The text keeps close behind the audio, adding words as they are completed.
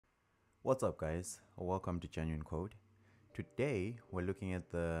What's up guys, welcome to Genuine Code. Today we're looking at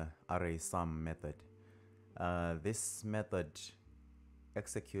the array sum method. This method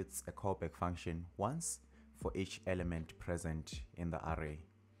executes a callback function once for each element present in the array.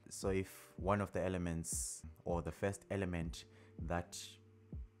 So if one of the elements or the first element that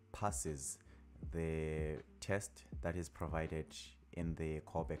passes the test that is provided in the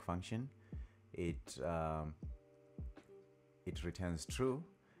callback function, it returns true,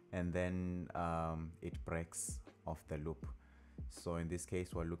 and then it breaks off the loop. So in this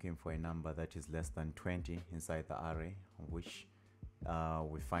case we're looking for a number that is less than 20 inside the array, which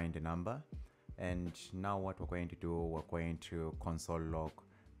we find a number. And now what we're going to do, we're going to console log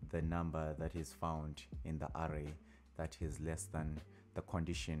the number that is found in the array that is less than the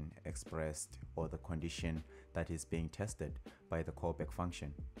condition expressed or the condition that is being tested by the callback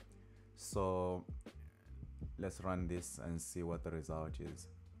function. So let's run this and see what the result is.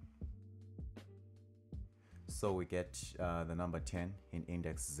 So we get the number 10 in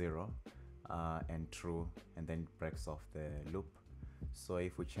index 0 and true, and then it breaks off the loop. So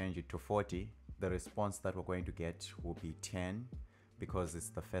if we change it to 40, the response that we're going to get will be 10 because it's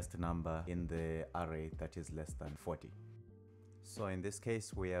the first number in the array that is less than 40. So in this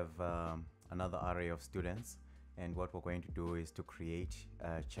case we have another array of students, and what we're going to do is to create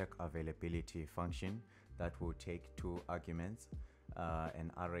a check availability function that will take two arguments,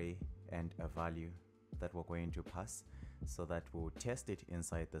 an array and a value that we're going to pass, so that we'll test it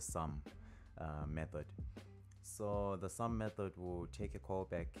inside the sum method. So the sum method will take a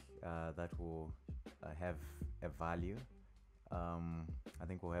callback that will have a value. I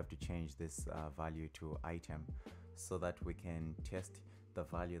think we'll have to change this value to item so that we can test the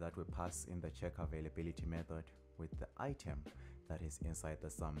value that we pass in the check availability method with the item that is inside the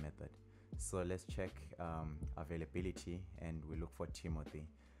sum method. So let's check availability, and we look for Timothy.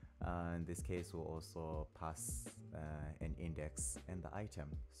 In this case we'll also pass an index and the item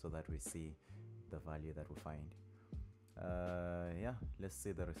so that we see the value that we find. Yeah, let's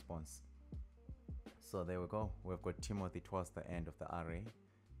see the response. So there we go, we've got Timothy towards the end of the array,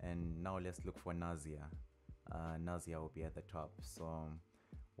 and now let's look for Nazia. Nazia will be at the top, so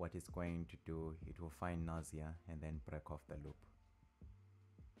what it's going to do, it will find Nazia and then break off the loop.